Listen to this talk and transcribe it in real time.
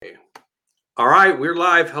All right, we're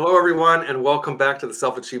live. Hello, everyone, and welcome back to the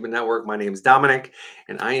Self Achievement Network. My name is Dominic,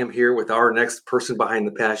 and I am here with our next person behind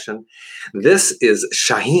the passion. This is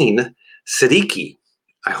Shaheen Siddiqui.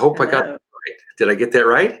 I hope I got that Hello. right. Did I get that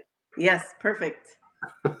right? Yes, perfect.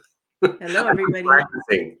 Hello, I've been everybody.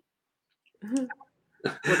 practicing.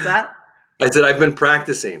 What's that? I said I've been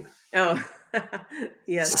practicing. Oh,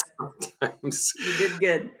 yes, Sometimes. you did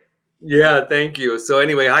good. Yeah, thank you. So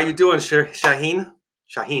anyway, how you doing, Shaheen?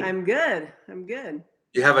 Shaheen. I'm good. I'm good.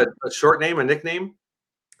 You have a short name, a nickname?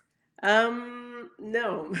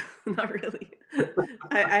 No, not really.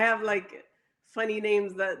 I have like funny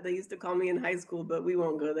names that they used to call me in high school, but we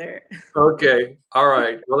won't go there. Okay. All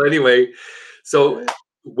right. Well, anyway, so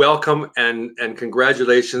welcome and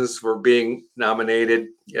congratulations for being nominated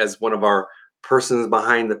as one of our persons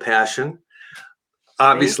behind the passion. Thank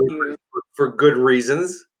Obviously you. for good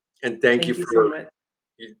reasons, and Thank you so much.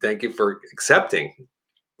 thank you for accepting.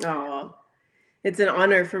 Oh, it's an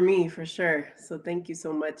honor for me for sure. So thank you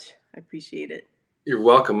so much. I appreciate it. You're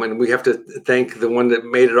welcome, and we have to thank the one that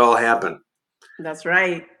made it all happen, That's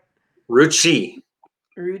right. Ruchi.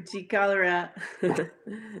 Ruchi Kalra.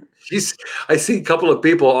 She's. I see a couple of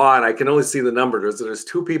people on. I can only see the number. There's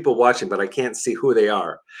two people watching, but I can't see who they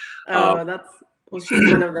are. Um, Oh, well,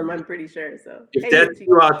 she's one of them, I'm pretty sure. So, if hey, that's Ruchi.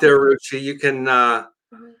 you out there, Ruchi, you can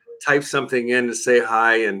type something in to say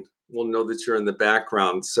hi, and we'll know that you're in the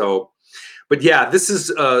background. So, but yeah, this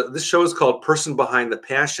show is called Person Behind the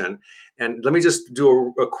Passion, and let me just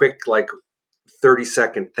do a quick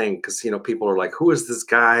 30-second thing, because people are like, who is this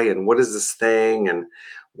guy and what is this thing and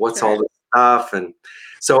what's all Sure. this stuff? And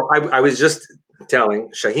so I was just telling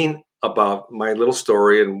Shaheen about my little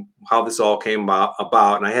story and how this all came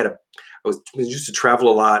about. And I was used to travel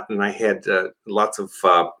a lot, and I had lots of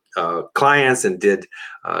clients and did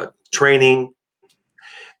training.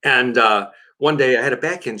 And one day I had a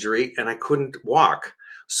back injury and I couldn't walk,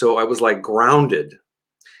 so I was like grounded.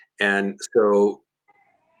 And so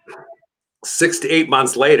 6 to 8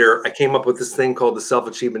 months later, I came up with this thing called the Self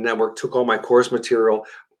Achievement Network, took all my course material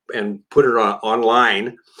and put it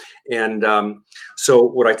online. And so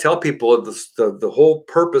what I tell people, the whole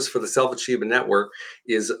purpose for the Self Achievement Network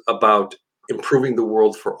is about improving the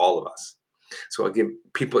world for all of us. So I give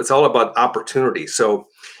people, it's all about opportunity. So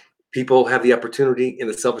people have the opportunity in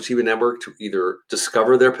the Self Achievement Network to either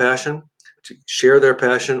discover their passion, to share their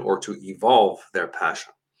passion, or to evolve their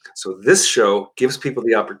passion. So this show gives people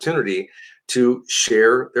the opportunity to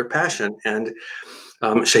share their passion. And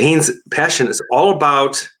Shaheen's passion is all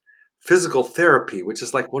about physical therapy, which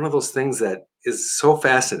is like one of those things that is so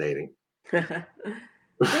fascinating.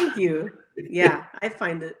 Thank you. Yeah, I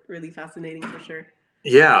find it really fascinating for sure.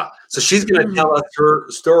 Yeah. So she's going to tell us her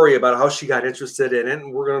story about how she got interested in it.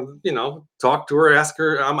 And we're going to, talk to her, ask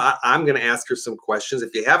her. I'm going to ask her some questions.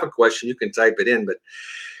 If you have a question, you can type it in, but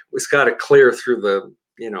it's got to clear through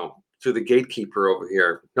through the gatekeeper over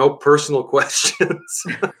here. No personal questions.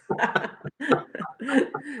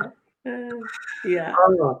 Yeah,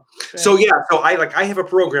 So right. yeah, so I have a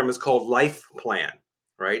program. It's called Life Plan,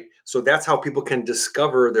 right? So that's how people can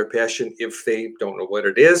discover their passion if they don't know what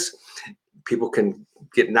it is. People can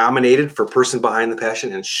get nominated for Person Behind the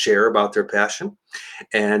Passion and share about their passion.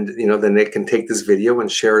 And then they can take this video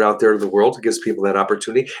and share it out there to the world. It gives people that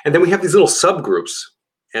opportunity. And then we have these little subgroups,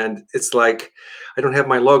 and it's like, I don't have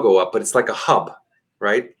my logo up, but it's like a hub,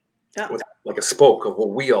 right? Oh, With like a spoke of a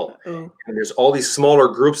wheel. uh-oh. And there's all these smaller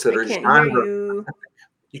groups that I are can't hear genre. you.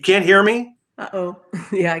 You can't hear me? Uh-oh.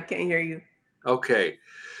 Yeah, I can't hear you. Okay.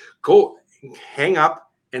 Go hang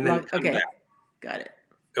up and then come Okay, back. got it.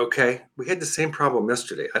 Okay. We had the same problem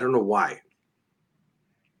yesterday. I don't know why.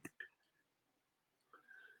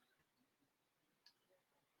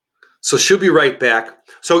 So she'll be right back.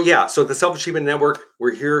 So yeah, so the Self Achievement Network,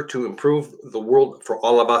 we're here to improve the world for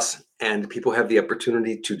all of us, and people have the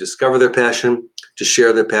opportunity to discover their passion, to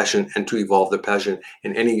share their passion, and to evolve their passion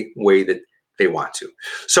in any way that they want to.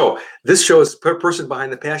 So this show is Person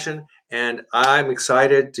Behind the Passion, and I'm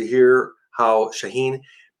excited to hear how Shaheen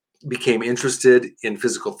became interested in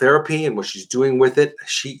physical therapy and what she's doing with it.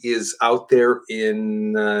 She is out there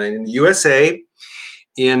in the USA,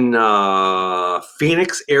 in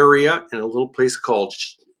Phoenix area, in a little place called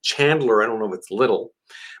Chandler. I don't know if it's little,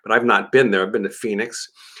 but I've not been there. I've been to Phoenix.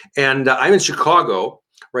 And I'm in Chicago.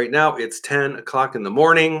 Right now it's 10 o'clock in the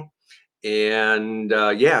morning. And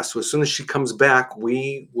yeah, so as soon as she comes back,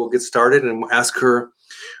 we will get started and ask her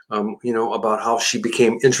about how she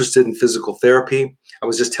became interested in physical therapy. I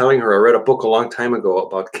was just telling her, I read a book a long time ago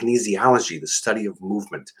about kinesiology, the study of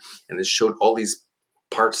movement, and it showed all these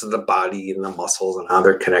parts of the body and the muscles and how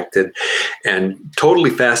they're connected, and totally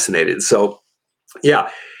fascinated. So yeah,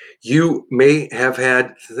 You may have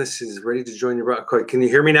had, this is ready to join your, okay, can you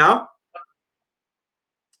hear me now?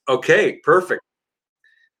 Okay, perfect.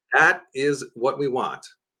 That is what we want.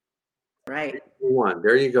 Right. One,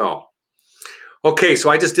 there you go. Okay, so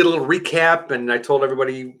I just did a little recap and I told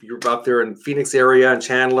everybody you're out there in Phoenix area and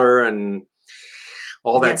Chandler and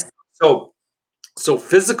all that Yes. stuff. So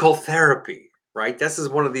physical therapy, right? This is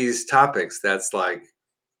one of these topics that's like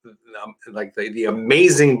the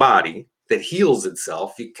amazing body that heals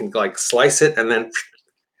itself. You can like slice it and then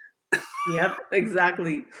Yep.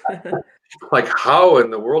 Exactly. like how in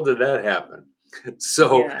the world did that happen?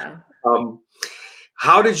 So Yeah. um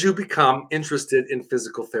how did you become interested in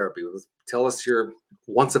physical therapy? Tell us your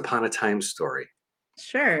once upon a time story.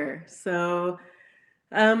 Sure. So,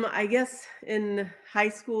 I guess in high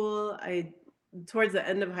school, I towards the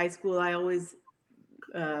end of high school, I always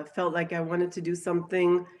felt like I wanted to do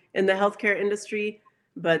something in the healthcare industry,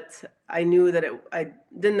 but I knew that I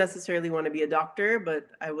didn't necessarily want to be a doctor, but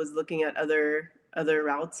I was looking at other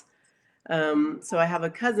routes. So I have a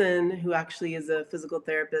cousin who actually is a physical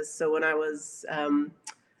therapist. So when I was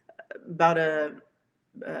about a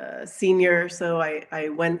senior or so, I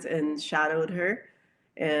went and shadowed her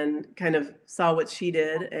and kind of saw what she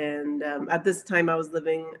did. And at this time, I was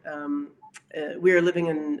living, we were living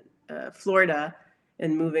in Florida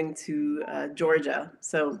and moving to Georgia.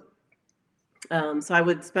 So I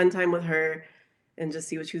would spend time with her and just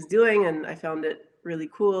see what she was doing, and I found it really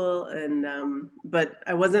cool. And but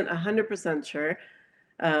I wasn't 100% sure.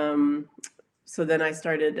 Um, so then I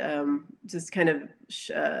started just kind of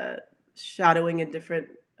shadowing in different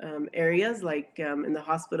areas, like in the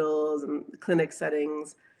hospitals and clinic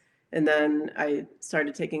settings. And then I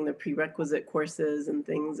started taking the prerequisite courses and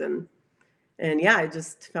things, and yeah, I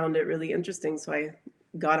just found it really interesting. So I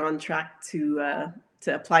got on track to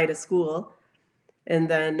apply to school. And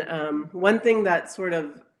then one thing that sort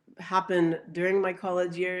of happened during my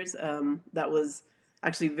college years that was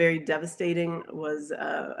actually very devastating was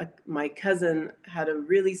my cousin had a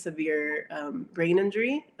really severe brain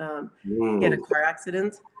injury. He had a Mm, car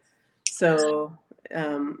accident. So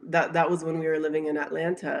that was when we were living in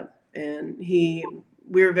Atlanta, and we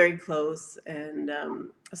were very close, and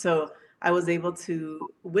so I was able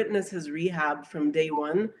to witness his rehab from day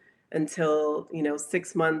one until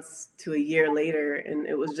 6 months to a year later, and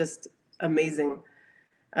it was just amazing.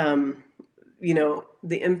 Um,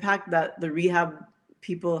 the impact that the rehab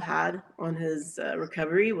people had on his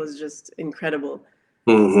recovery was just incredible.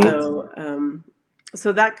 mhm,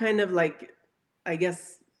 So that kind of like, I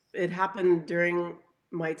guess it happened during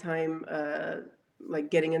my time, like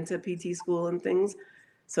getting into PT school and things.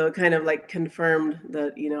 So it kind of like confirmed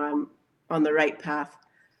that, I'm on the right path.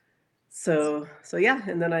 So yeah,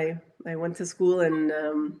 and then I went to school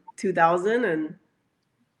in 2000 and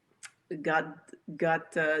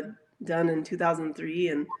got done in 2003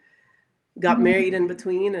 and got married in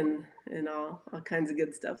between and all kinds of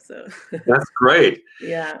good stuff. So that's great.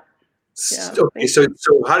 yeah, yeah. Okay, Thank so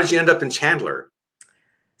you. how did you end up in Chandler?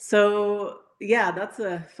 So yeah, that's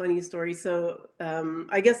a funny story. So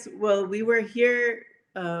I guess well, we were here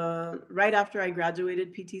right after I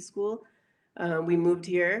graduated PT school. We moved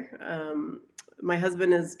here. My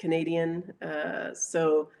husband is Canadian,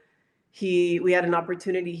 so we had an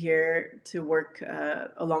opportunity here to work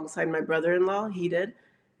alongside my brother-in-law. He did,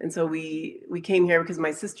 and so we came here because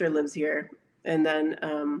my sister lives here. And then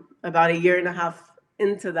about a year and a half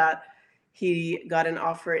into that, he got an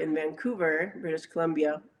offer in Vancouver, British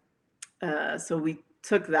Columbia, so we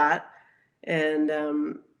took that and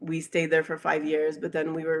we stayed there for 5 years, but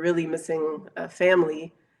then we were really missing a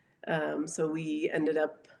family. So we ended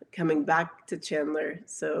up coming back to Chandler.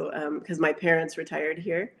 So, because my parents retired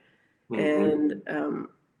here. Mhm. And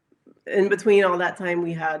in between all that time,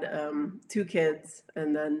 we had two kids.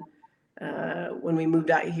 And then when we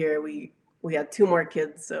moved out here, we had two more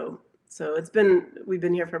kids. So we've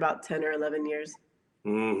been here for about 10 or 11 years.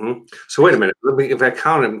 So wait a minute. Let me, if I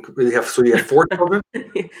count them, you have four children?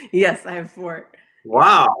 Yes, I have four.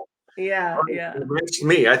 Wow. Yeah, yeah, You mentioned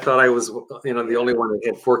me. I thought I was, the yeah, only one that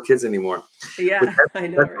had four kids anymore. But yeah. I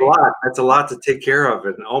know, that's a right? lot. That's a lot to take care of.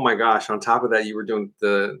 And oh my gosh, on top of that, you were doing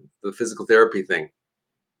the physical therapy thing.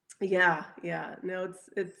 Yeah, yeah. No,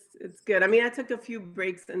 it's good. I mean, I took a few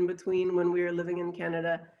breaks in between when we were living in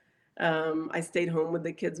Canada. I stayed home with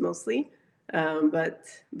the kids mostly, but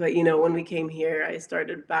when we came here, I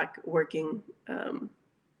started back working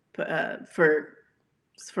for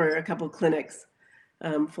a couple clinics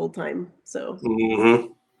full time. So hmm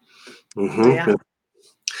so yeah, hmm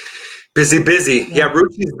Busy, busy. yeah. Yeah,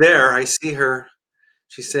 Ruchi's there. I see her.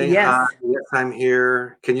 She's saying hi. Yes, Yes, I'm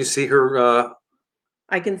here. Can you see her?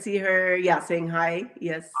 I can see her, yeah, saying hi.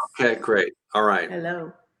 Yes. Okay, great. All right,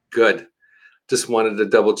 Hello. good. Just wanted to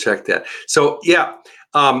double check that. So yeah,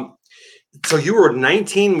 um, so you were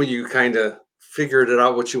 19 when you kind of figured it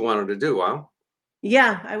out what you wanted to do, huh?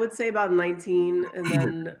 Yeah, I would say about 19, and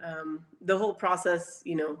then the whole process,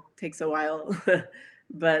 takes a while.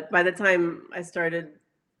 But by the time I started,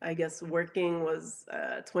 I guess working was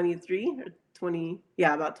 23 or 20,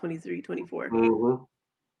 yeah, about 23, 24. Hmm.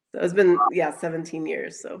 So it's been, yeah, 17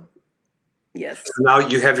 years. So So yes. now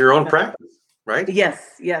you have your own practice, right?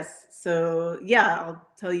 Yes, yes. So yeah, I'll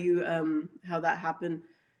tell you how that happened.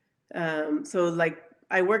 So like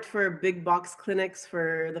I worked for big box clinics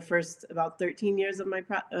for the first about 13 years of my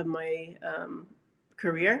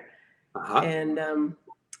career, Uh-huh. and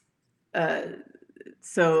uh,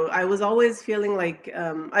 so I was always feeling like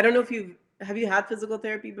I don't know if you had physical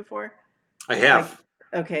therapy before? I Like, have.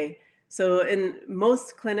 okay. So in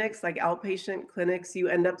most clinics, like outpatient clinics, you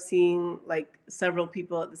end up seeing like several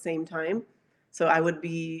people at the same time. So I would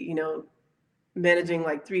be, managing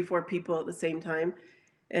like three, four people at the same time.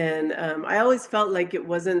 And I always felt like it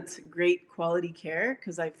wasn't great quality care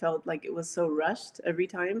because I felt like it was so rushed every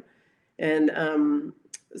time. And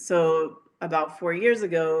so about 4 years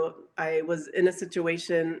ago, I was in a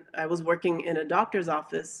situation, I was working in a doctor's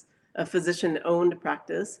office, a physician owned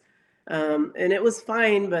practice. And it was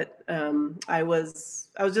fine, but I was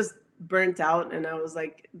just burnt out, and I was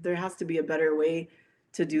like, there has to be a better way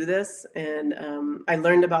to do this. And I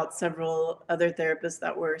learned about several other therapists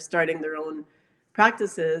that were starting their own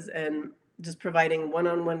practices and just providing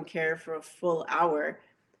one-on-one care for a full hour.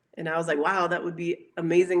 And I was like, wow, that would be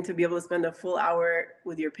amazing to be able to spend a full hour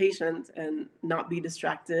with your patient and not be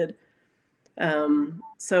distracted.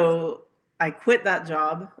 So I quit that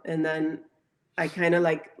job, and then I kind of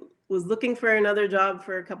like was looking for another job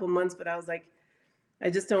for a couple months, but I was like, I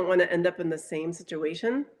just don't want to end up in the same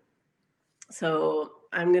situation. So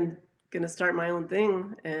I'm gonna start my own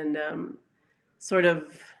thing, and sort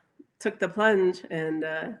of took the plunge, and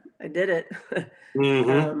I did it. Hmm.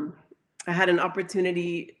 um, I had an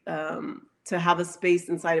opportunity to have a space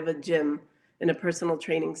inside of a gym in a personal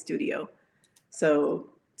training studio. So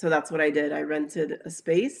that's what I did. I rented a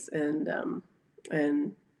space, and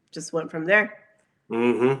just went from there.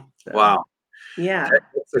 Hmm. So Wow. yeah,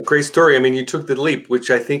 It's a great story. I mean, you took the leap, which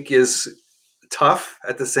I think is tough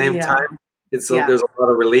at the same time. yeah, yeah. There's a lot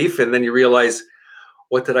of relief, and then you realize,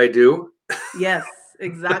 what did I do? Yes,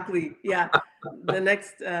 exactly. Yeah. The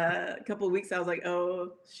next couple of weeks, I was like,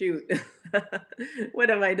 "Oh shoot, what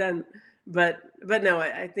have I done?" But no,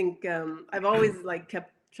 I think I've always like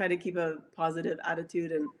kept try to keep a positive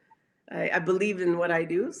attitude, and I believe in what I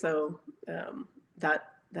do, so that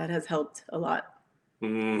has helped a lot.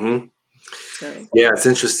 Hmm. So Yeah, it's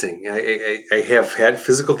interesting. I have had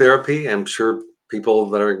physical therapy. I'm sure people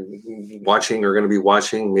that are watching are going to be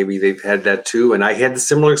watching. Maybe they've had that too. And I had the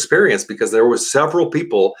similar experience because there were several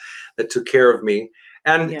people that took care of me.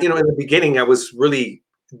 And, yeah, you know, in the beginning, I was really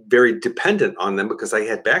very dependent on them because I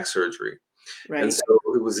had back surgery. And right. so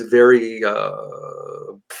it was very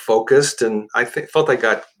focused. And felt I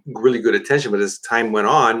got really good attention. But as time went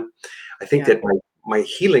on, I think Yeah. that my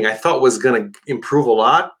healing I thought was going to improve a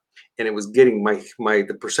lot, and it was getting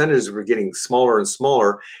the percentages were getting smaller and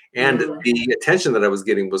smaller, and Mm, the attention that I was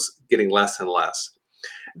getting less and less.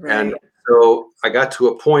 And right. so I got to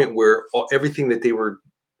a point where everything that they were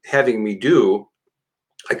having me do,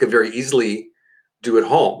 I could very easily do at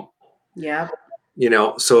home. Yeah.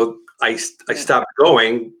 So I Yeah. stopped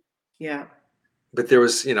going, Yeah. but there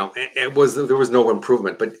was, there was no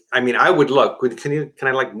improvement. But I mean, I would look. Can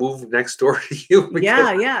I like move next door to you because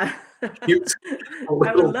Yeah. Yeah. you a I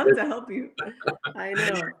would little love bit. to help you. I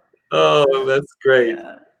know. It's Oh, that's great.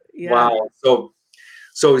 yeah. Yeah. Wow. So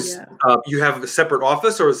Yeah. you have a separate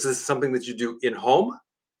office, or is this something that you do in home?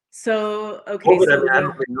 So okay, COVID, I so mean, I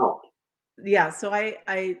don't the really know. yeah, so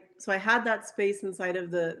I had that space inside of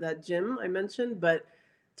that gym I mentioned, but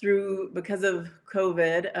because of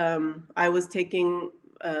COVID, I was taking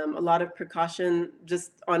a lot of precaution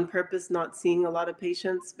just on purpose, not seeing a lot of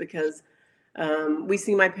patients because we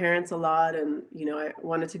see my parents a lot, and I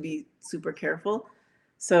wanted to be super careful.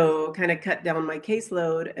 So kind of cut down my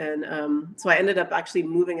caseload, and so I ended up actually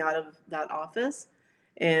moving out of that office.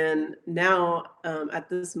 And now, at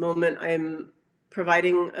this moment, I'm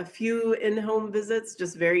providing a few in-home visits,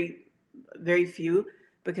 just very, very few,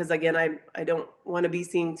 because again, I don't want to be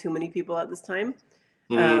seeing too many people at this time.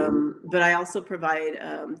 Mhm. But I also provide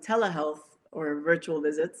telehealth or virtual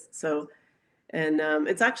visits. So, and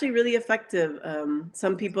it's actually really effective.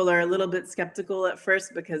 Some people are a little bit skeptical at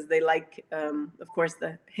first because of course,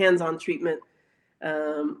 the hands-on treatment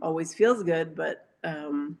always feels good, but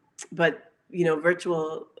but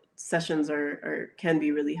virtual sessions are can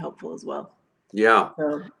be really helpful as well. Yeah.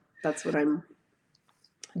 So that's what I'm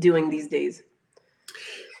doing these days.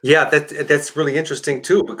 Yeah, that's really interesting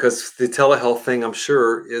too, because the telehealth thing, I'm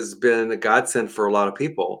sure, has been a godsend for a lot of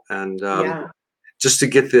people, and Yeah, just to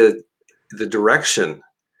get the direction,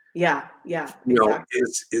 yeah, exactly.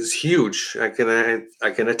 is huge. I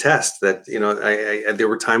can attest that there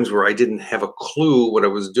were times where I didn't have a clue what I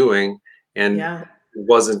was doing, and Yeah,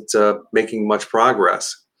 wasn't making much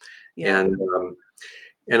progress. yeah,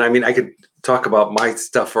 And I mean, I could talk about my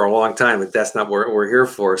stuff for a long time, but that's not what we're here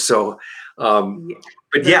for. So, um, yeah.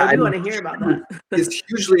 but But yeah, I I do mean, want to hear about that. it's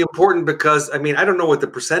hugely important, because I mean, I don't know what the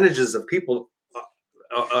percentages of people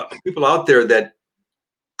out there that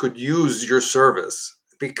could use your service,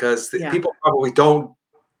 because Yeah. people probably don't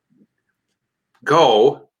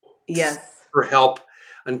go Yes. for help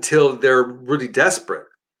until they're really desperate.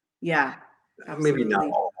 Yeah. Maybe not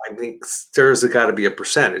Absolutely. all. I think there's got to be a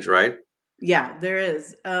percentage, right? Yeah, there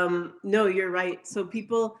is. No, you're right. So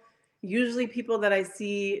usually people that I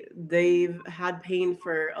see, they've had pain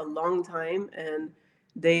for a long time and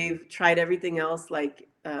they've tried everything else like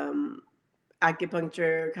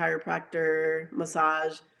acupuncture, chiropractor,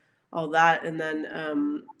 massage, all that, and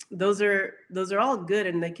then those are all good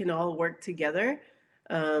and they can all work together.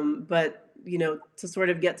 But to sort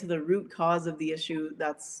of get to the root cause of the issue,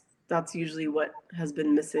 that's usually what has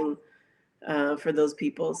been missing for those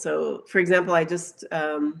people. So, for example, I just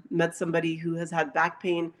met somebody who has had back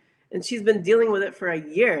pain, and she's been dealing with it for a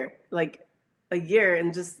year, like a year,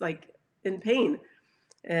 and just like in pain.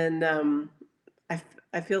 And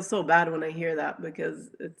I feel so bad when I hear that because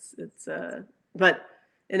but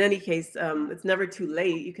in any case, it's never too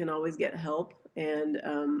late. You can always get help. And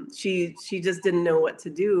she just didn't know what to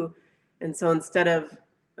do, and so instead of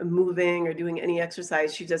moving or doing any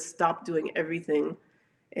exercise, she just stopped doing everything.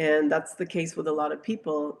 And that's the case with a lot of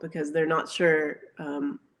people because they're not sure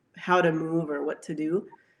how to move or what to do.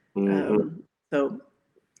 Hmm. So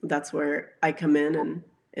that's where I come in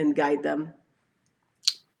and guide them.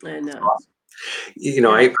 And yeah,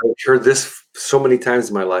 I've heard this so many times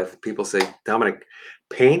in my life. People say, Dominic,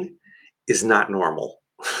 pain is not normal.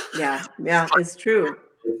 yeah, yeah, it's true.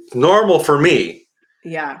 Normal for me.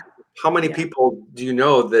 Yeah, How many yeah, people do you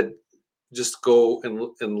know that just go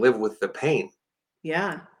and live with the pain?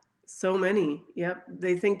 yeah. So many. Yep.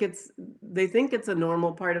 They think it's a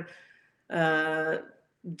normal part of uh,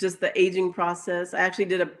 just the aging process. I actually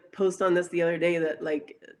did a post on this the other day that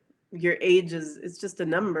like your age is it's just a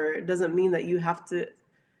number. It doesn't mean that you have to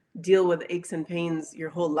deal with aches and pains your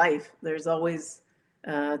whole life. There's always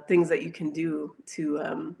things that you can do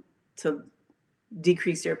to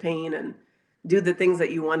decrease your pain and do the things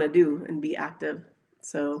that you want to do and be active.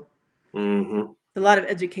 So Hmm. a lot of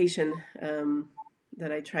education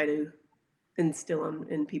that I try to instill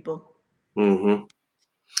in people. Hmm.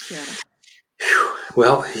 Yeah.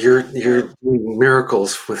 Well, you're Yeah. doing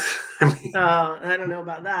miracles with. I mean, I don't know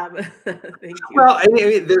about that, but thank you. well, I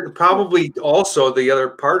mean, there probably also the other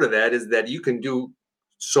part of that is that you can do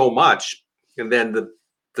so much, and then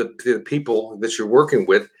the people that you're working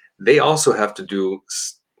with, they also have to do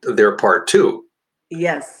their part too.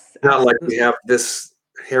 Yes, Not like we absolutely. have this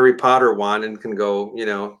Harry Potter wand and can go.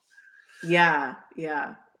 Yeah,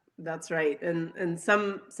 yeah, that's right. And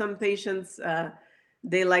some patients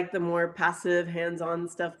they like the more passive, hands-on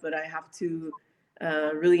stuff, but I have to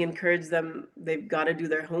really encourage them. They've got to do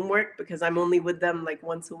their homework because I'm only with them like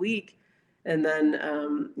once a week. And then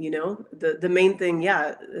the main thing,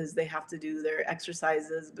 yeah, is they have to do their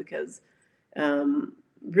exercises because um,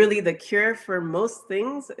 really the cure for most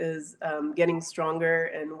things is getting stronger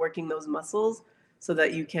and working those muscles so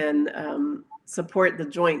that you can support the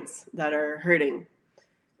joints that are hurting.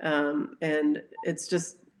 And it's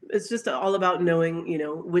just all about knowing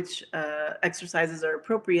which exercises are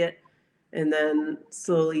appropriate and then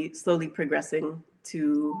slowly progressing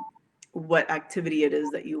to what activity it is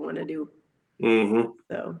that you want to do. Hmm.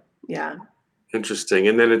 So yeah, Interesting.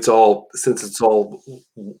 And then since it's all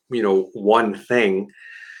one thing,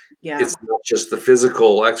 yeah, it's not just the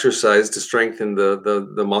physical exercise to strengthen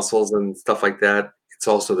the muscles and stuff like that. It's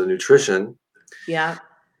also the nutrition yeah,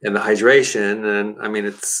 and the hydration. And I mean,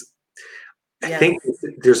 I think yes,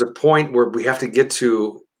 there's a point where we have to get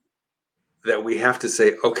to that we have to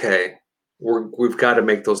say, okay, we've got to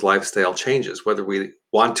make those lifestyle changes, whether we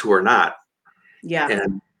want to or not. yeah,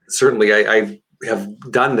 And certainly I have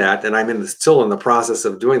done that, and I'm still in the process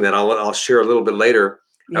of doing that. I'll share a little bit later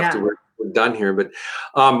after yeah. we're done here. But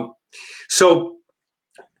um, so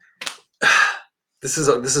this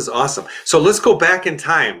is awesome. So let's go back in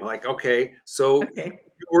time. Like, okay, so Okay.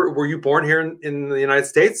 Were you born here in the United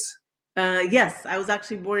States? Yes, I was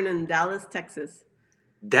actually born in Dallas, Texas.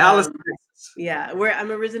 Dallas, Um, Texas. yeah, where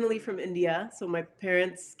I'm originally from India. So my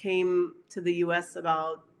parents came to the US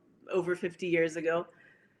about over 50 years ago.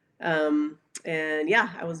 Um, and yeah,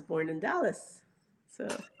 I was born in Dallas. So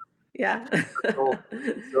yeah. So,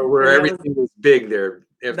 so where And that was everything is big there.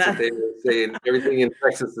 That's what that. they were saying. Everything in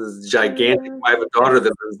Texas is gigantic. I have a daughter It's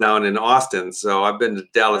that lives down in Austin, so I've been to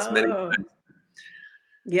Dallas many oh times.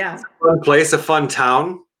 yeah. Fun place, a fun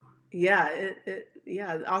town. Yeah,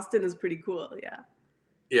 yeah, Austin is pretty cool, yeah, for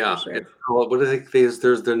Yeah, it's sure. called, what do they? There's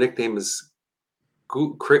their nickname is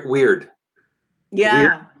Weird, Weird,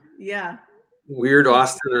 Yeah, yeah. Weird Keep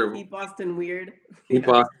Austin, or keep Austin weird. Keep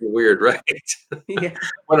Yeah. Austin Weird, right? Yeah.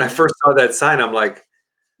 When I first saw that sign, I'm like,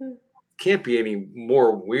 can't be any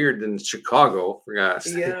more weird than Chicago, for God's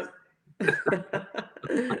sake. Yeah.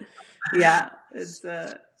 Yeah, it's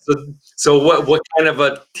So, so what kind of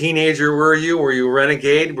a teenager were you? Were you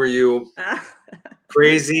renegade? Were you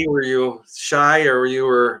crazy? Were you shy, or you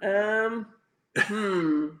were? um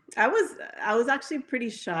hmm. I was actually pretty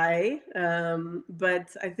shy. But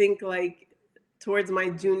I think like towards my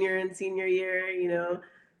junior and senior year,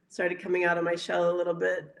 started coming out of my shell a little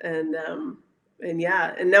bit and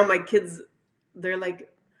yeah, and now my kids they're like,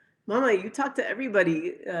 "Mama, you talk to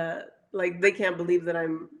everybody." Like they can't believe that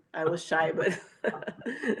I was shy, but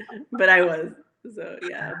but I was. So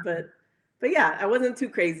yeah, but yeah, I wasn't too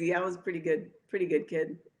crazy. I was pretty good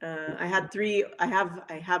kid. I have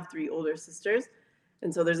three older sisters,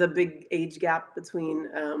 and so there's a big age gap between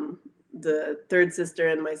the third sister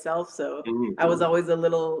and myself. So I was Mhm. always a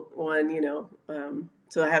little one,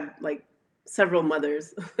 so I have like several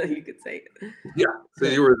mothers, you could say. Yeah. So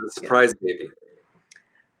you were the Yeah, surprise baby,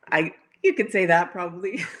 I you could say that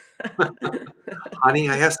probably. honey.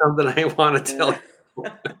 I have something I want to tell you.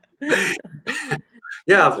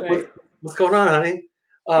 Yeah. That's right. What's going on, honey?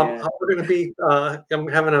 Yeah. We're gonna be. I'm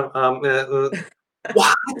having a.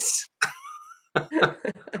 What?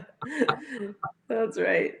 That's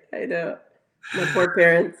right. I know. My poor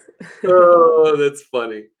parents. Oh, that's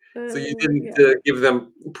funny. So you didn't Yeah. give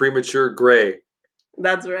them premature gray.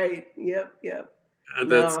 That's right. Yep, yep.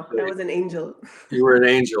 That's No, I great. was an angel. You were an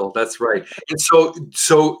angel. That's right. And so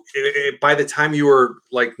by the time you were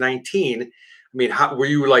like 19, I mean, how were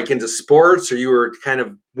you like into sports, or you were kind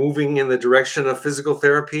of moving in the direction of physical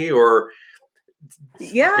therapy, or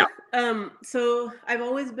Yeah. yeah. So I've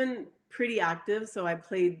always been pretty active. So I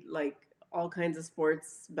played like all kinds of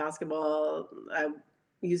sports, basketball. I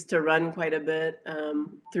used to run quite a bit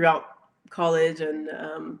throughout college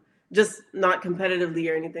and just not competitively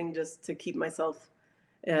or anything, just to keep myself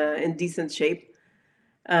in decent shape.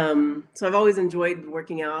 So I've always enjoyed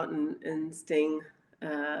working out and staying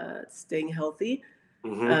healthy.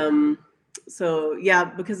 Hmm. Um, so yeah,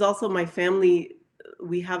 because also my family,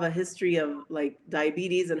 we have a history of like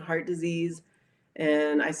diabetes and heart disease,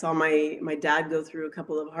 and I saw my dad go through a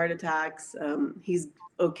couple of heart attacks. He's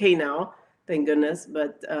okay now, thank goodness.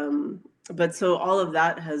 But so all of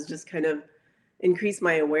that has just kind of increased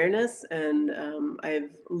my awareness, and I've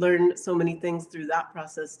learned so many things through that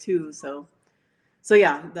process too. So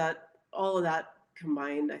yeah, that all of that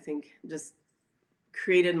combined, I think, just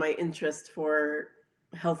created my interest for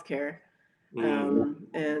healthcare. Hmm.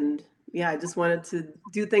 And yeah, I just wanted to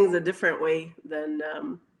do things a different way than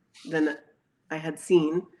I had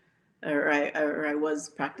seen or I was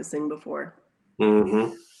practicing before.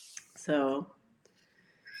 Hmm. So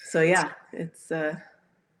so yeah, it's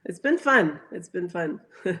been fun. It's been fun.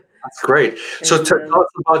 That's great. So And tell us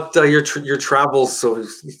about your travels. So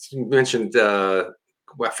you mentioned, well,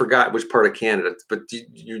 I forgot which part of Canada, but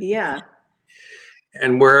yeah,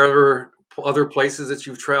 and wherever other places that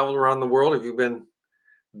you've traveled around the world, have you been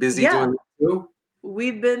busy doing yeah, that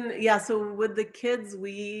too? yeah, so with the kids,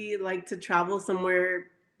 we like to travel somewhere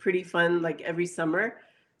pretty fun like every summer.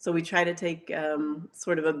 So we try to take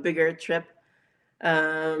sort of a bigger trip.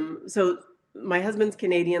 So my husband's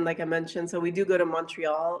Canadian, like I mentioned, so we do go to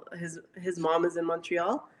Montreal. His mom is in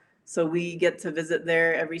Montreal, so we get to visit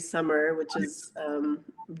there every summer, which is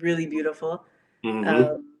really beautiful. Hmm.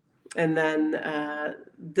 Um, and then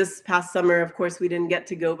this past summer, of course, we didn't get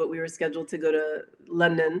to go, but we were scheduled to go to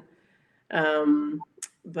London. Um,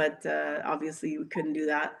 but obviously, we couldn't do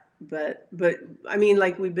that. But I mean,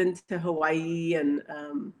 like we've been to Hawaii and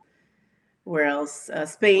where else?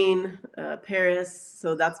 Spain, Paris.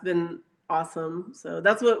 So that's been awesome. So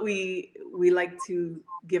that's what we like to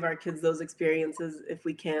give our kids those experiences if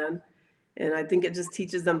we can. And I think it just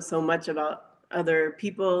teaches them so much about other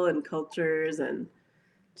people and cultures and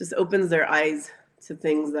just opens their eyes to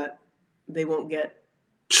things that they won't get.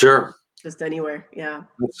 Sure. just anywhere. Yeah.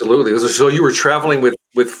 Absolutely. So you were traveling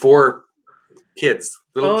with 4 kids,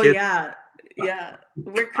 little Oh kids. yeah, yeah.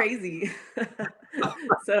 We're crazy.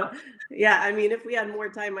 So yeah, I mean, if we had more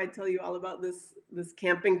time, I'd tell you all about this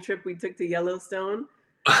camping trip we took to Yellowstone.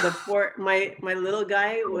 My little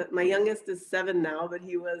guy, my youngest is 7 now, but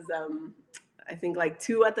he was I think like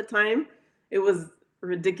 2 at the time. It was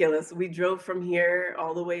ridiculous. We drove from here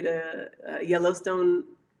all the way to Yellowstone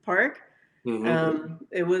Park. Mhm.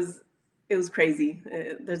 It was crazy.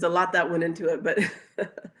 There's a lot that went into it, but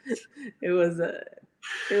it was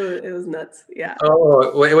it was nuts. Yeah.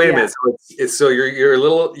 Oh, wait a Yeah. minute. So so your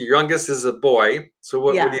youngest is a boy. So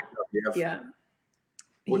what do Yeah. you have? You have Yeah.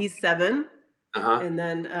 what? He's 7, Uh-huh. and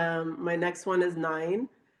then my next one is 9.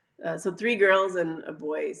 So 3 girls and a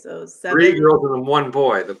boy. So 3 7. girls and 1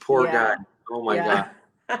 boy. The poor guy. Yeah. Oh my God.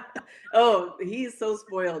 Yeah. Oh, he's so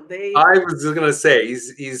spoiled. I was just gonna say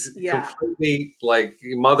he's Yeah. completely like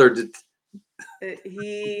mothered.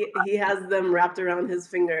 He has them wrapped around his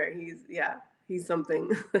finger. He's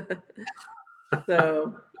something.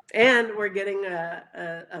 So, and we're getting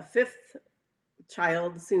a 5th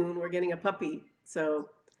child soon. We're getting a puppy. So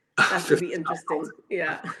that should be interesting.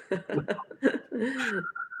 Yeah.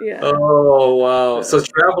 Yeah. Oh wow! So So,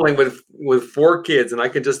 traveling with 4 kids, and I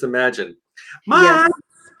can just imagine. yes. Mom,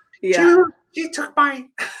 Yeah. she took my.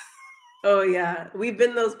 Oh, yeah. We've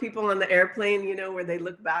been those people on the airplane, where they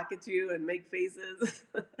look back at you and make faces.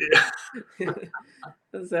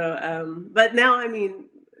 So, but now, I mean,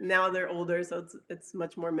 now they're older, so it's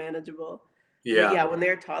much more manageable. But Yeah. yeah, when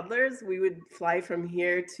they're toddlers, we would fly from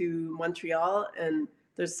here to Montreal, and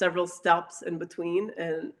there's several stops in between,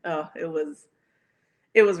 and oh, it was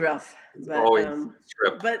rough. It's But always a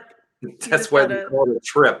trip. but you That's just why we gotta. call it a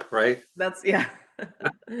trip, right? That's yeah.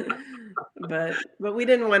 But we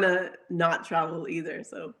didn't want to not travel either.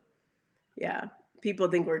 So yeah, people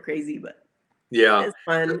think we're crazy, but Yeah. it's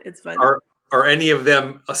fun. It's fun. Are are any of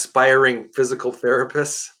them aspiring physical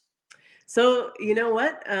therapists? So you know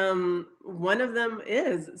what? One of them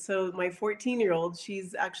is. So my 14-year-old,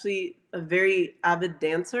 she's actually a very avid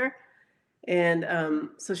dancer, and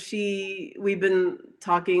so we've been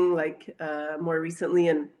talking like more recently,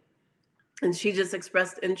 and she just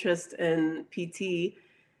expressed interest in PT,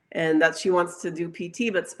 and that she wants to do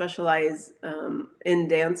PT but specialize in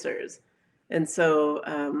dancers. And so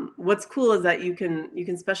what's cool is that you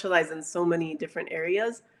can specialize in so many different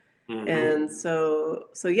areas. Hmm. And so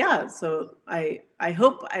yeah, so I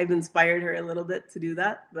hope I've inspired her a little bit to do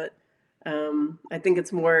that, but I think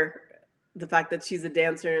it's more the fact that she's a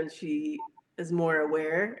dancer and she is more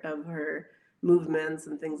aware of her movements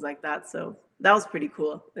and things like that. So that was pretty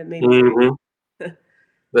cool. It made me very Hmm.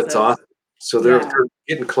 That's so awesome. So yeah. they're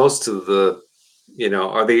getting close to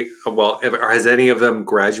are they, well, has any of them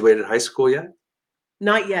graduated high school yet?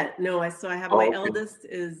 Not yet. No, I have my Oh, okay. eldest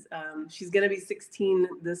is she's gonna be 16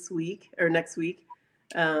 this week or next week.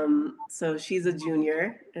 So she's a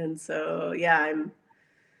junior, and so yeah,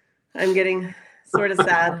 I'm getting sort of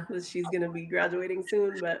sad that she's gonna be graduating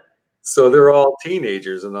soon, but So you they're know, all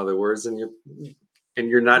teenagers, in other words, and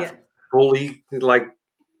you're not yeah, fully like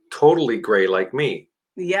totally gray like me.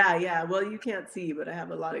 yeah, yeah. Well, you can't see, but I have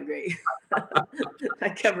a lot of gray. I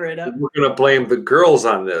cover it up. We're gonna blame the girls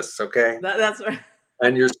on this, okay? That's right.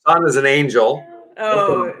 And your son is an angel. Don't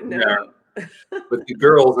put him Oh there. no. But the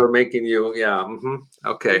girls are making you, yeah.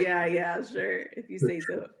 Okay. Yeah, yeah, sure. If you say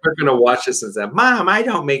so. We're gonna watch this and say, "Mom, I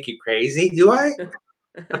don't make you crazy, do I?"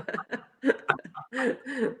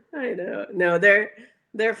 I know. No,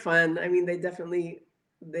 they're fun. I mean,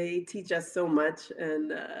 they teach us so much,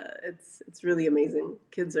 and it's really amazing.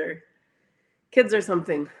 Kids are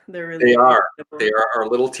something. They're They really are. They incredible. are our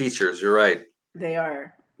little teachers. You're right. They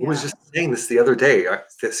are. Who was Yeah. just saying this the other day?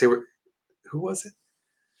 Who was it?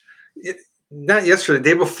 Not yesterday, the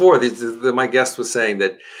day before. My guest was saying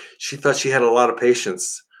that she thought she had a lot of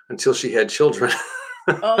patience until she had children.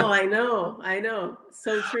 Oh, I know. I know.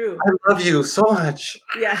 So true. I love you so much.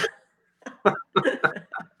 Yeah. But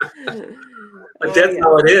Oh that's yeah.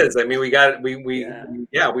 how it is. I mean, we got Yeah.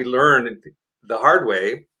 yeah, we learn the hard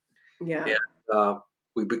way, Yeah. and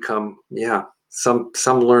we become, yeah. Some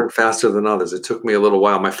learn faster than others. It took me a little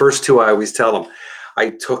while. My first 2, I always tell them, I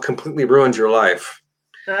took completely ruined your life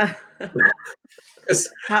because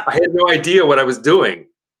How, I had no idea what I was doing.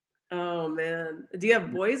 oh man. Do you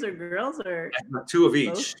have boys or girls or I have 2 of both?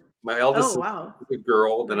 each. My eldest Oh is wow. a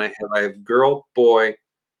girl. Then Nice. I have girl, boy,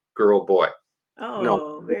 girl, boy. No,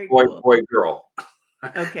 Oh, very boy, cool. boy, girl.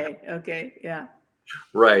 Okay, okay, yeah.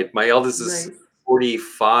 Right. My eldest is Nice.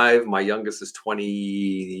 45. My youngest is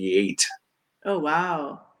 28. Oh,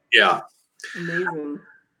 wow. Yeah. Amazing.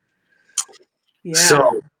 Yeah.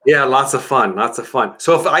 So yeah, lots of fun, lots of fun.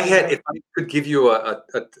 So Yeah. if I could give you a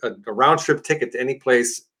round trip ticket to any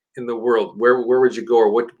place in the world, where would you go, or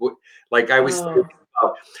what like I was thinking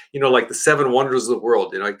Oh, about, like the seven wonders of the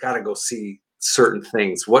world, I gotta go see certain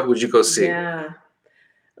things. What would you go see? yeah.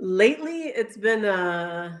 Lately, it's been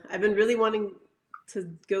I've been really wanting to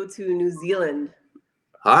go to New Zealand.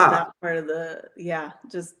 Ah, That part of yeah,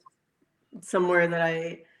 just somewhere that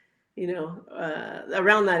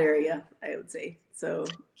around that area, I would say. So,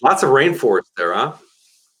 lots of yeah, rainforest there, huh?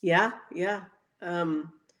 yeah, yeah.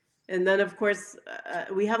 And then of course,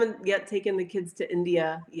 we haven't yet taken the kids to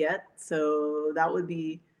India yet, so that would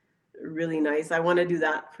be really nice. I want to do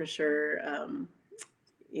that for sure.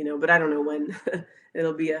 But I don't know when.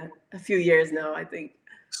 It'll be a few years now, I think.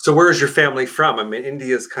 So where is your family from? I mean,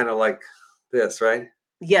 India's kind of like this, right?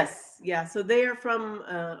 Yes, yeah. So they are from,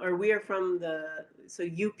 or we are from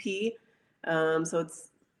UP. So it's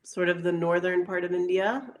sort of the northern part of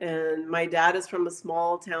India, and my dad is from a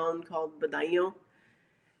small town called Badayo.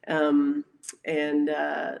 And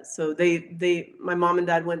so my mom and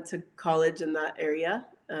dad went to college in that area,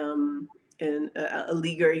 in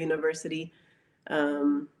Aligarh University.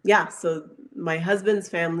 Yeah, so my husband's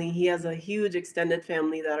family, he has a huge extended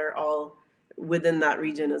family that are all within that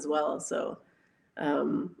region as well.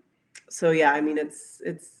 Um, so yeah, I mean, it's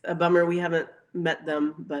a bummer we haven't met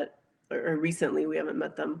them, but or recently we haven't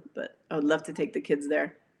met them, but I would love to take the kids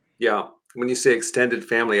there. Yeah. When you say extended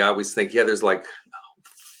family, I always think, yeah, there's like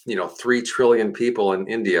 3 trillion people in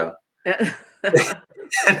India.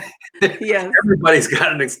 Yes. Everybody's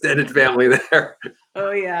got an extended family there.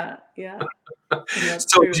 Oh yeah, yeah,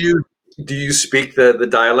 that's So true. do you speak the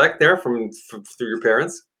dialect there from through your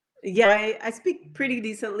parents? Yeah, I speak pretty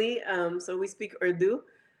decently. So we speak Urdu,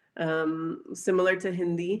 similar to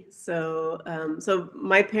Hindi. So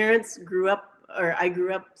my parents grew up, or I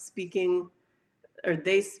grew up speaking, or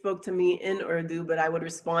they spoke to me in Urdu, but I would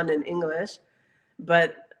respond in English.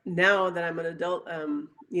 But now that I'm an adult, I'm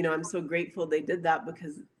so grateful they did that,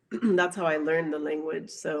 because that's how I learned the language.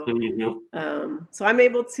 Mhm. So I'm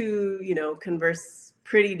able to, converse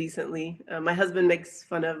pretty decently. My husband makes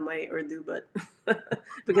fun of my Urdu, but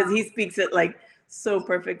because he speaks it like so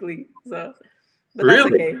perfectly. But that's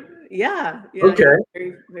Really? okay. Yeah, yeah, he's Okay.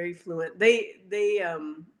 very, very fluent.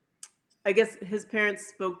 I guess his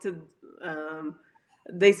parents um,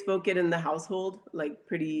 they spoke it in the household like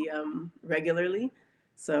pretty regularly.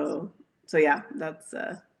 So, so yeah,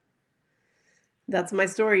 that's my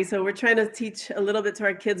story. So we're trying to teach a little bit to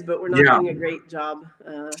our kids, but we're not Yeah. doing a great job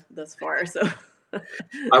thus far. So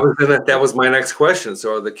That was my next question.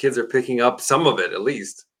 So the kids are picking up some of it at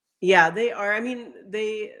least. yeah, they are. I mean,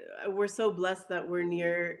 we're so blessed that we're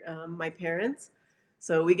near my parents,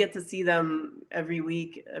 so we get to see them every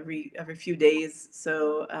week, every few days.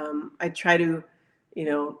 So I try to, you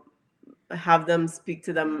know, have them speak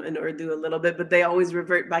to them in Urdu a little bit, but they always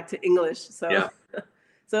revert back to English. So Yeah.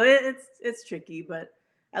 so it's tricky, but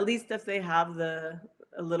at least if they have a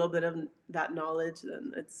little bit of that knowledge,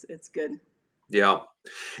 then it's good. Yeah.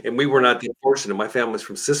 And we were Yeah. not that fortunate. My family's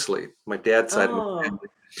from Sicily, my dad's side of my Oh, family.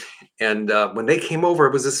 And when they came over,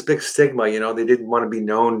 it was this big stigma. They didn't want to be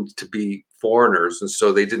known to be foreigners, and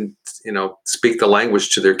so they didn't, speak the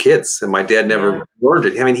language to their kids. And my dad never yeah. learned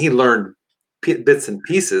it. I mean, he learned bits and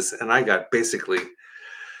pieces, and I got basically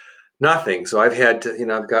nothing. So I've had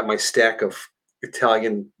to, I've got my stack of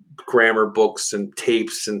Italian grammar books and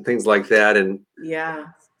tapes and things like that. And Yeah.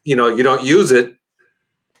 you don't use it,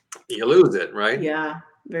 you lose it, right? Yeah.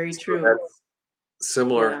 Very So true. that's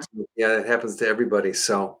similar. Yeah. Yeah, it happens to everybody.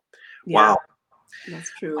 So, Yeah. wow.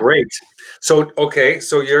 That's true. Great. So, okay,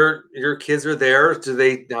 so your kids are there. Do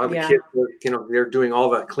they now the Yeah. kids are, they're doing all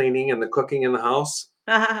the cleaning and the cooking in the house?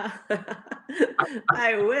 I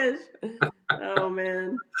wish. Oh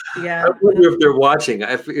man. I Yeah. wonder if they're watching.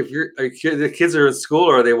 If the kids are in school,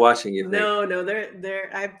 or are they watching, you think? No, no, they're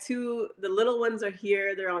I have two, the little ones are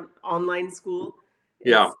here. They're on online school.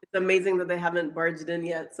 Yeah. It's amazing that they haven't barged in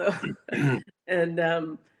yet. So and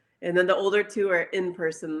and then the older two are in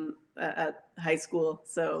person at high school.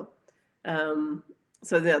 Um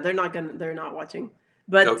yeah, they're not watching.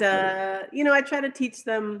 But Okay. I try to teach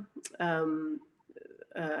them um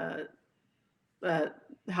uh, uh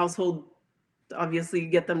household, obviously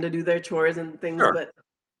get them to do their chores and things, Sure. but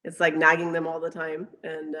it's like nagging them all the time.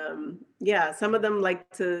 And yeah, some of them like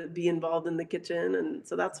to be involved in the kitchen, and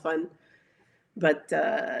so that's fun. But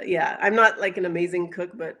yeah, I'm not like an amazing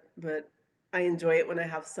cook, but I enjoy it when I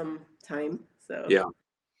have some time. So Yeah.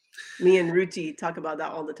 me and Ruchi talk about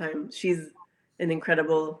that all the time. She's an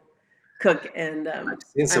incredible cook, and I've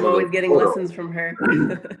seen I'm some of those always getting photos. lessons from her.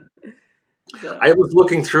 So, I was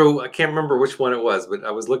looking through, I can't remember which one it was, but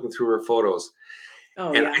I was looking through her photos,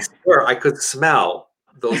 oh and I yeah. swear I could smell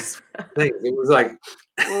those things. It was like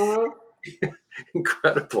Mhm.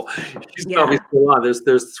 incredible. She's probably Yeah. still on.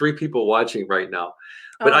 There's 3 people watching right now.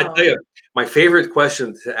 But I tell Oh, you, my favorite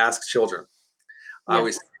question to ask children, I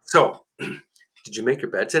always, yes. "So, did you make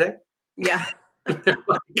your bed today?" Yeah. They're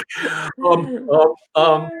like, "Um, um,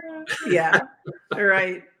 um." Yeah.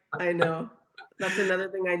 Right. I know. That's another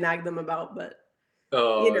thing I nag them about, but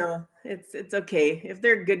Oh, it's okay. If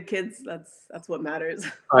they're good kids, that's what matters.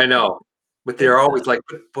 I know. But they're It's always like,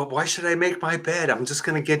 "But why should I make my bed? I'm just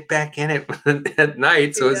gonna get back in it at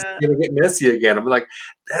night, so it's yeah, gonna get messy again." I'm like,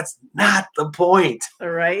 "That's not the point."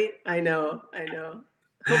 right? I know. I know.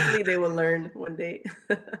 Hopefully they will learn one day.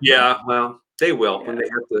 Yeah, well, they will when Yeah. they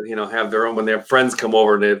have to, have their own when their friends come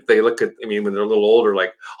over and they look at, I mean, when they're a little older,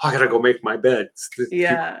 like, "Oh, I gotta go make my bed."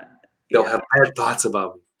 Yeah. They'll have Yeah. bad thoughts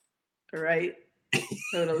about me. Right.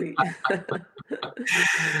 Totally.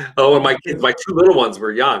 Oh, and That's true. my 2 little ones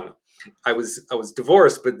were young. I was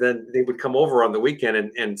divorced, but then they would come over on the weekend,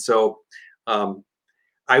 and so, um,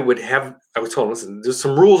 I was told, "Listen, there's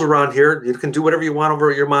some rules around here. You can do whatever you want over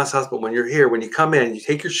at your mom's house, but when you're here, when you come in, you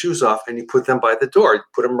take your shoes off and you put them by the door. You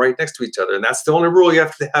put them right next to each other, and that's the only rule you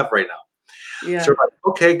have to have right now." So Yeah. I'm like,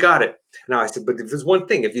 "Okay, got it." Now I said, "But if there's one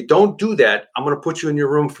thing, if you don't do that, I'm gonna put you in your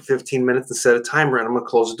room for 15 minutes and set a timer, and I'm gonna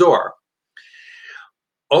close the door."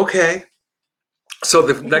 Okay. So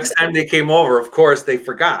the next time they came over, of course, they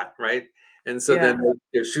forgot, right? And so then Yeah.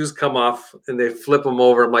 their shoes come off and they flip them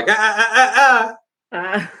over. I'm like, ah, ah, ah, ah. Uh,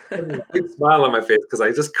 I had a big smile on my face because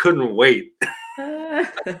I just couldn't wait.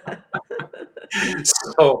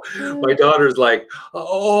 So my daughter's like,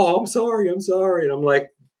 "Oh, I'm sorry, I'm sorry." And I'm like,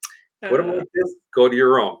 "Put them uh, like this, go to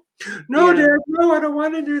your room." "No, yeah. Dad, no, I don't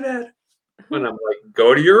want to do that." And I'm like,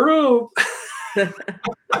 "Go to your room."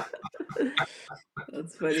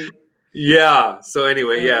 That's funny. Yeah. So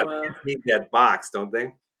anyway, yeah, Oh, kids wow. need that box, don't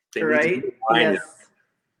they? They need to be Right? reminded.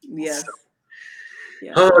 Yes. Yes.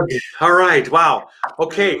 Yeah. Okay. All right. Wow.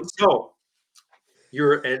 Okay. Um, So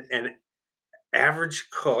you're an average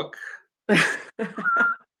cook.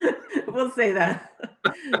 we'll say that.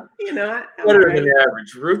 I'm all Better than right.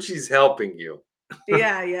 average. Ruchi's helping you.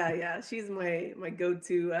 Yeah, yeah, yeah. She's my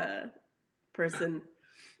go-to person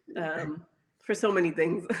for so many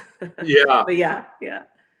things. Yeah. But yeah, yeah.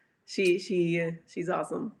 She's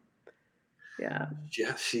awesome. Yeah.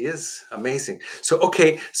 Yeah, she is amazing. So,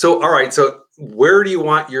 okay. So, all right. So, where do you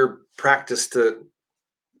want your practice to,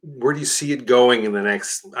 where do you see it going in the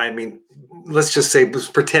next, I mean, let's just say, let's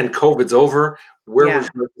pretend COVID's over. Where would Yeah.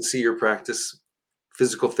 you like to see your practice,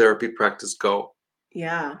 physical therapy practice go?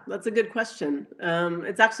 Yeah, that's a good question.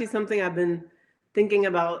 It's actually something I've been thinking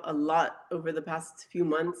about a lot over the past few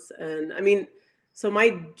months. And I mean, so my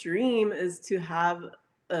dream is to have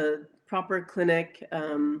a proper clinic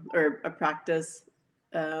or a practice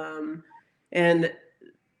um, and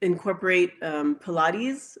incorporate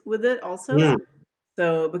Pilates with it also. Mm,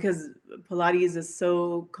 So because Pilates is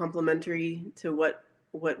so complementary to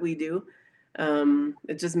what we do,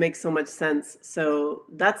 it just makes so much sense. So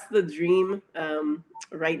that's the dream.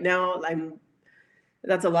 Right now,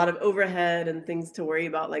 that's a lot of overhead and things to worry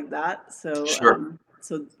about like that. So sure.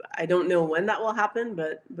 so I don't know when that will happen,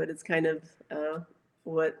 but it's kind of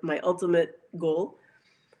what my ultimate goal.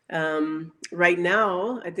 Right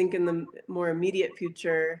now, I think in the more immediate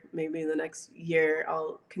future, maybe in the next year,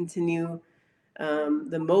 I'll continue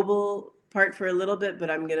the mobile part for a little bit, but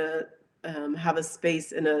I'm gonna have a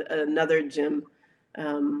space in another gym,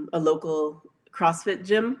 a local CrossFit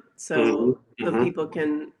gym, Hmm. so Hmm. people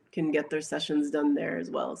can get their sessions done there as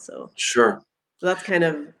well. Sure. So that's kind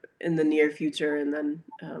of in the near future, and then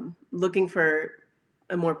looking for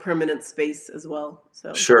a more permanent space as well.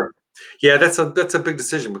 So Sure. Yeah, that's a big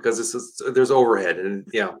decision because there's overhead and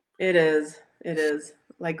yeah. it is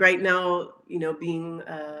like right now, being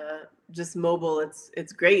just mobile,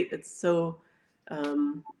 it's great. It's so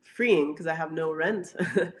freeing because I have no rent.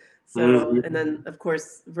 So, Mhm. and then of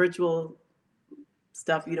course, virtual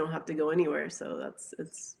stuff, you don't have to go anywhere. So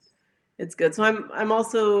it's good. So I'm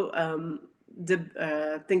also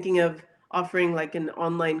thinking of offering like an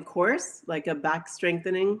online course, like a back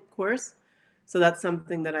strengthening course. So that's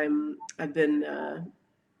something that I've been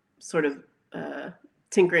sort of uh,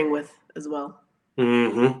 tinkering with as well.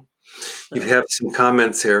 Mhm. You So, have some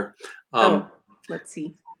comments here. Um, oh, let's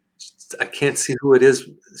see. I can't see who it is.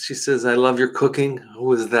 She says, "I love your cooking."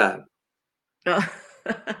 Who is that? Oh,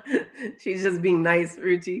 she's just being nice,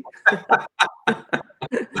 Ruchi.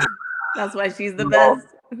 That's why she's the Oh, best.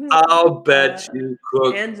 I'll Uh, bet you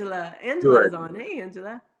cook Angela. Angela good. is on. Hey,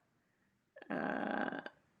 Angela. Uh,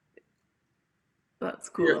 That's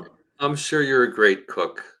You're, cool. I'm sure you're a great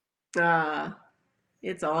cook. Ah,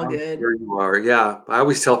 it's all I'm good. sure you are. Yeah. I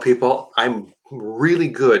always tell people I'm really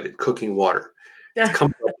good at cooking water. It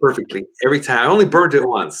comes out perfectly every time. I only burned it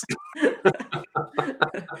once.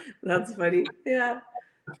 That's funny. Yeah,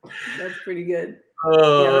 that's pretty good. Yeah,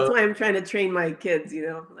 Uh, that's why I'm trying to train my kids,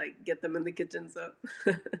 like get them in the kitchen so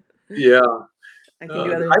yeah. I can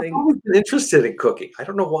do other I've things. always been interested in cooking. I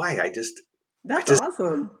don't know why. I That's just,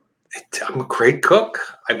 awesome. I'm a great cook.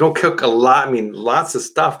 I don't cook a lot. I mean, lots of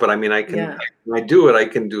stuff, but I mean, Yeah. when I do it, I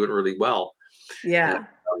can do it really well. And, Yeah.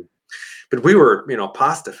 um, but we were,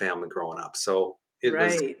 pasta family growing up. So it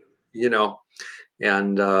was, Right. you know,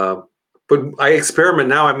 and, but I experiment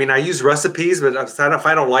now. I mean, I use recipes, but if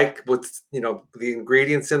I don't like what's, the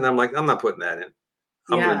ingredients in them, I'm like, I'm not putting that in.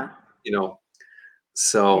 I'm going to, Yeah. you know,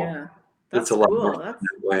 so Yeah. it's a That's lot more cool. fun That's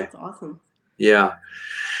that way. that's awesome. Yeah. Yeah.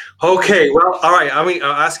 Okay, well, all right. I mean,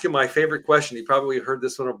 I'll ask you my favorite question. You probably heard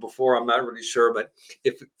this one before. I'm not really sure, but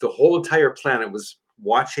if the whole entire planet was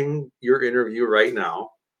watching your interview right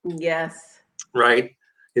now, Yes. right?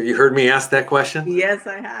 Have you heard me ask that question? Yes,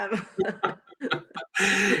 I have.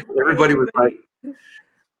 Hey, Everybody was like,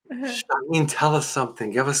 everybody. "Shaheen, tell us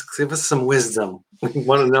something. Give us some wisdom. We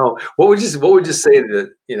want to know." What would you say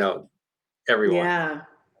to everyone? Yeah,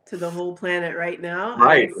 to the whole planet right now, I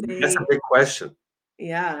Right. would I mean, that's a say, big question.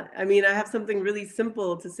 yeah. I mean, I have something really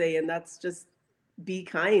simple to say, and that's just be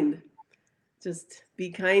kind. Just be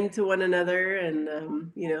kind to one another. And,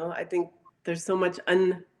 I think there's so much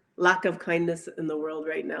lack of kindness in the world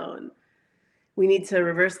right now. And we need to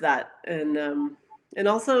reverse that. And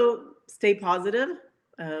also stay positive.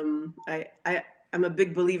 I'm a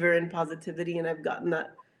big believer in positivity, and I've gotten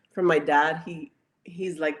that from my dad.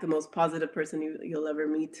 He's like the most positive person you'll ever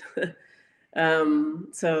meet.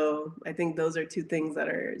 So I think those are two things that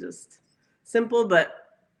are just simple, but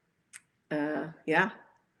yeah,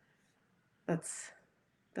 that's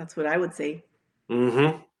that's what I would say.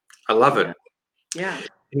 I love Yeah, it. yeah.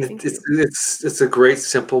 And Thank It's you. it's a great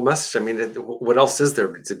simple message. I mean, what else is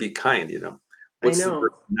there to be kind? I What's there know.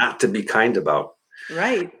 not to be kind about?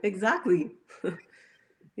 Right. Exactly.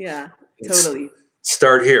 Yeah. It's Totally.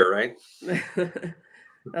 start here, right?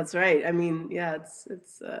 That's right. I mean, yeah.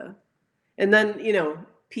 It's and then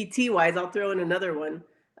PT wise, I'll throw in another one.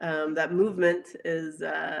 That movement is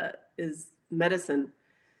medicine.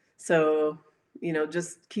 So,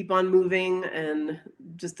 just keep on moving, and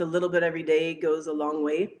just a little bit every day goes a long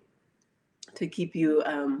way to keep you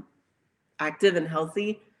active and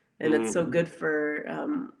healthy. And it's so Mhm. good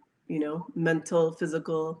for, mental,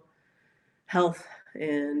 physical health.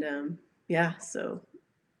 And yeah, so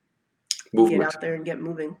get Movement, out there and get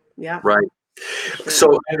moving. Yeah, right? for sure.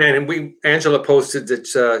 So, and Angela posted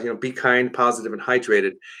that be kind, positive, and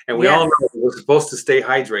hydrated, and we all Yes. know we're supposed to stay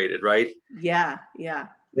hydrated, right? Yeah. Yeah.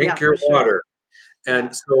 Yeah, Drink your for sure. water. Yeah.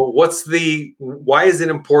 And so, why is it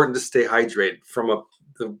important to stay hydrated? From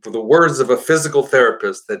the words of a physical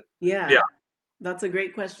therapist, that yeah, Yeah. That's a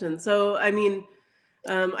great question. So, I mean,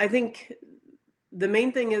 I think the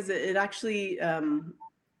main thing is it actually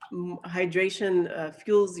hydration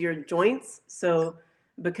fuels your joints. So,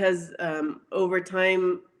 because over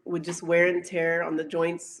time, with just wear and tear on the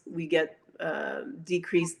joints, we get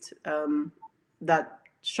decreased, that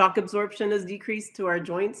shock absorption is decreased to our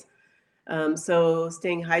joints. So,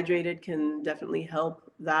 staying hydrated can definitely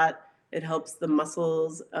help that. It helps the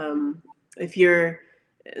muscles. If you're,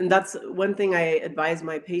 and that's one thing I advise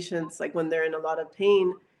my patients, like when they're in a lot of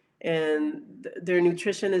pain and their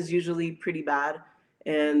nutrition is usually pretty bad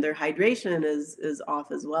and their hydration is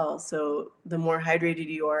off as well. So the more hydrated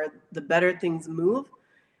you are, the better things move,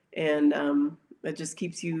 and it just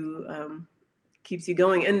keeps you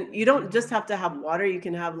going. And you don't just have to have water. You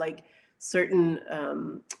can have like certain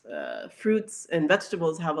fruits and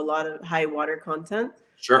vegetables have a lot of high water content,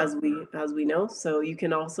 sure. as we know. So you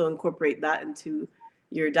can also incorporate that into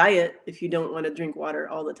your diet if you don't want to drink water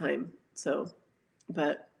all the time. So,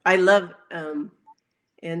 but I love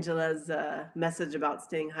Angela's message about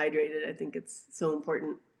staying hydrated. I think it's so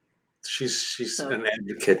important. She's So an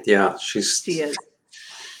advocate. Yeah, she's she is.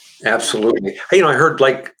 Yeah. absolutely. Hey, I heard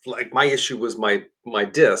like my issue was my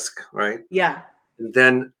disc, right? Yeah. And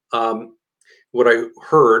then what I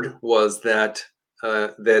heard was that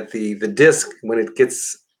the disc, when it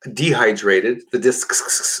gets dehydrated, the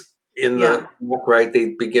discs in the Yeah. neck, right,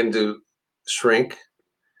 they begin to shrink,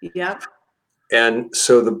 Yeah. and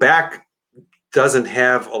so the back doesn't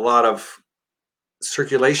have a lot of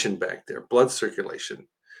circulation back there, blood circulation.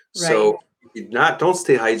 So Right. if you don't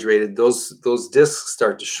stay hydrated, those discs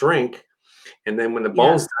start to shrink, and then when the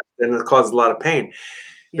bones Yeah. touch, then it causes a lot of pain.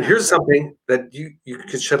 But Yeah. here's something that you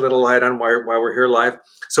could shed a little light on while we're here live.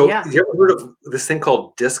 So Yeah. you ever heard of this thing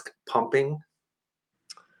called disc pumping?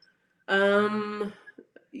 Um,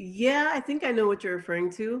 yeah, I think I know what you're referring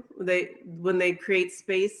to. When they create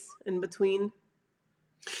space in between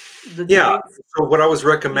the Yeah. joints. So what I was Yeah.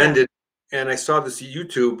 recommended, and I saw this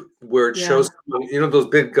YouTube where it Yeah. shows, those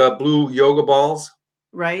big blue yoga balls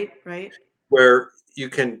Right. Right. where you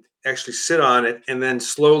can actually sit on it and then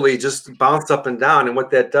slowly just bounce up and down. And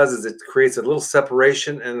what that does is it creates a little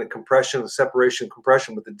separation and the compression, separation,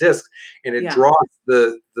 compression with the disc, and it Yeah. draws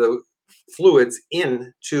the fluids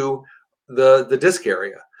into the disc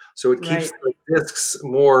area. So it keeps Right. the discs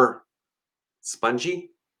more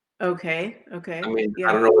spongy. Okay. I Okay. mean,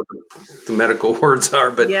 I don't Yeah. know what the medical words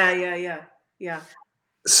are, but Yeah. Yeah. Yeah. Yeah.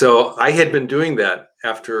 so I had been doing that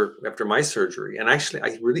after my surgery, and actually,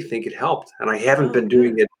 I really think it helped. And I haven't Oh, been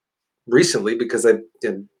doing good. it recently because I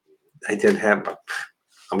didn't have.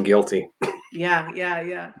 I'm guilty. Yeah. Yeah.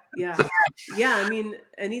 Yeah. Yeah. Yeah. I mean,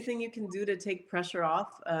 anything you can do to take pressure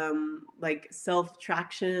off, like self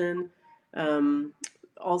traction. Um,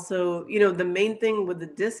 Also, the main thing with the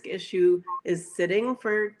disc issue is sitting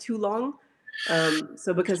for too long.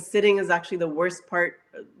 So because sitting is actually the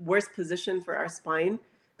worst position for our spine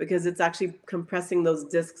because it's actually compressing those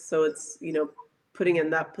discs. So it's, putting in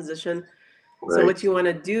that position. So Right. what you want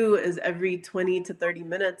to do is every 20 to 30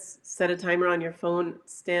 minutes, set a timer on your phone,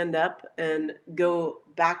 stand up and go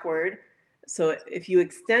backward. So if you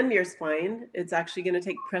extend your spine, it's actually going to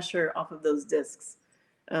take pressure off of those discs.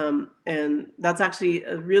 And that's actually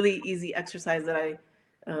a really easy exercise that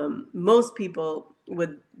most people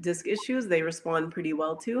with disc issues, they respond pretty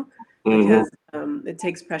well to Hmm. because it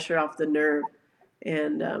takes pressure off the nerve.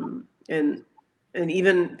 And and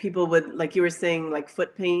even people with, like you were saying, like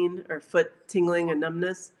foot pain or foot tingling and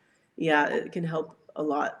numbness, yeah, it can help a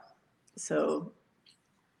lot. So,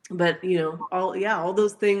 but all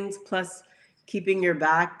those things plus keeping your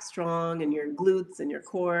back strong and your glutes and your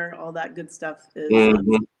core, all that good stuff is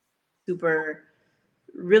Hmm. super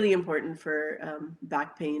really important for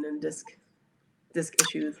back pain and disc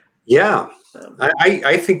issues. Yeah, So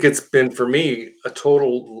I think it's been for me a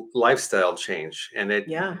total lifestyle change, and it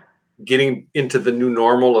yeah, getting into the new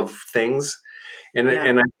normal of things. yeah,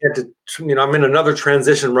 And I had to, I'm in another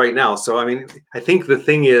transition right now. So I mean, I think the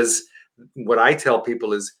thing is, what I tell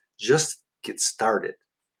people is just get started.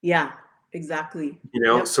 yeah, exactly.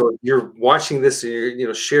 Yep. So if you're watching this,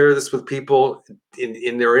 and share this with people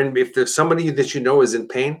if there's somebody that is in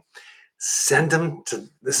pain, send them to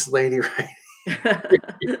this lady right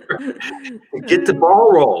and get the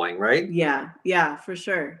ball rolling, right? Yeah, yeah, for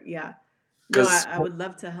sure. Yeah. No, I, Because I would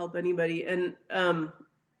love to help anybody. And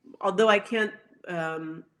although I can't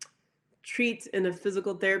um, treat in a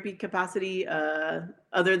physical therapy capacity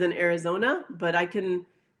other than Arizona, but I can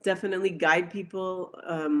definitely guide people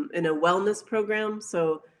in a wellness program.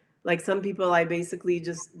 So, like some people, I basically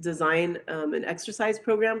just design an exercise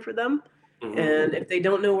program for them. And if they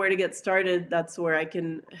don't know where to get started, that's where I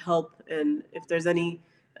can help. And if there's any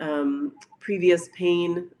previous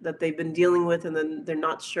pain that they've been dealing with and then they're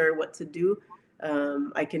not sure what to do,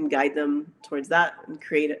 I can guide them towards that and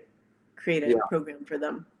create a yeah, program for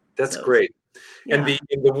them. that's So great. And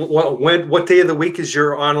yeah. what day of the week is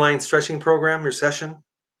your online stretching program, your session?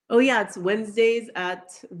 Oh yeah, it's Wednesdays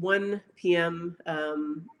at 1 p.m.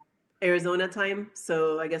 Arizona time.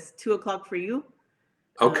 So I guess 2 o'clock for you.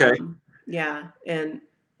 Okay. Yeah, and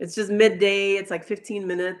it's just midday. It's like 15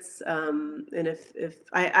 minutes. And if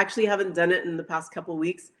I actually haven't done it in the past couple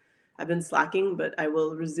weeks, I've been slacking, but I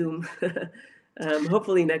will resume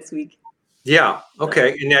hopefully next week. Yeah. So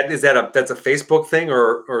Okay. And that's a Facebook thing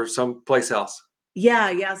or someplace else? yeah,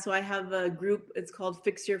 yeah. So I have a group. It's called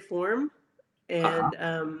Fix Your Form, Uh-huh.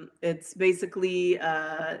 and it's basically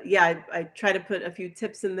yeah. I try to put a few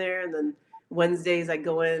tips in there, and then Wednesdays I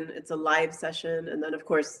go in. It's a live session, and then of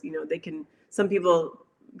course they can. Some people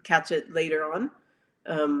catch it later on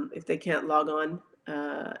if they can't log on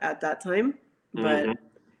at that time, Hmm. but.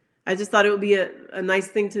 I just thought it would be a nice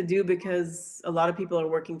thing to do because a lot of people are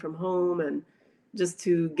working from home and just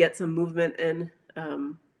to get some movement in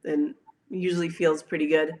and usually feels pretty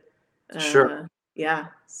good. Sure. Uh, yeah.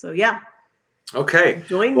 So yeah, Okay.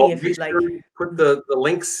 join me Well, if make you'd like. sure you put the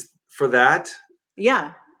links for that.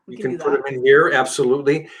 Yeah, we You can can do put them that. in here,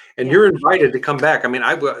 absolutely. And Yeah. you're invited to come back. I mean,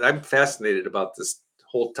 I'm fascinated about this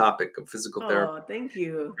whole topic of physical therapy. Oh, thank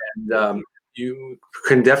you. And Thank you. you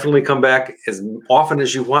can definitely come back as often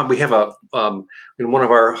as you want. We have in one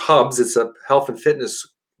of our hubs, it's a health and fitness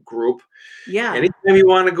group. Yeah. Anytime you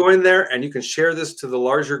want to go in there and you can share this to the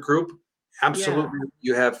larger group, Yeah. absolutely,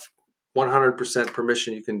 you have 100%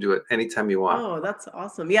 permission. You can do it anytime you want. Oh, that's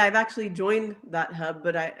awesome. Yeah, I've actually joined that hub,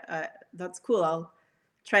 but that's cool. I'll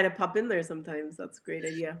try to pop in there sometimes. That's a great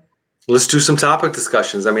idea. Let's do some topic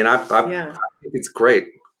discussions. I mean, I Yeah. think it's great.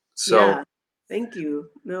 So, Yeah. Thank you.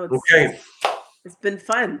 No, okay. It's been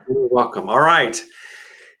fun. You're welcome. All right.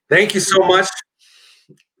 Thank you so much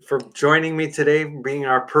for joining me today, being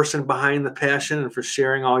our person behind the passion, and for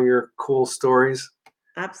sharing all your cool stories.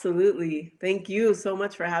 Absolutely. Thank you so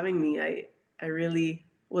much for having me. I really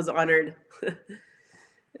was honored.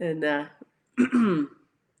 And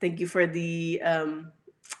thank you for the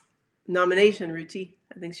nomination, Ruchi.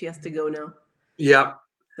 I think she has to go now. Yeah.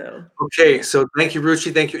 So Okay. So thank you,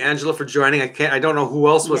 Ruchi. Thank you, Angela, for joining. I don't know who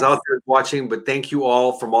else was yes. out there watching, but thank you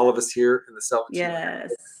all from all of us here in the Self-Achievement.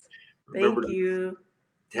 Yes. Remember Thank you.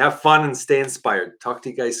 to have fun and stay inspired. Talk to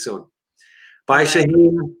you guys soon. Bye, Bye.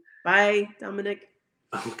 Shaheen. Bye, Dominic.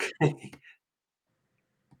 Okay.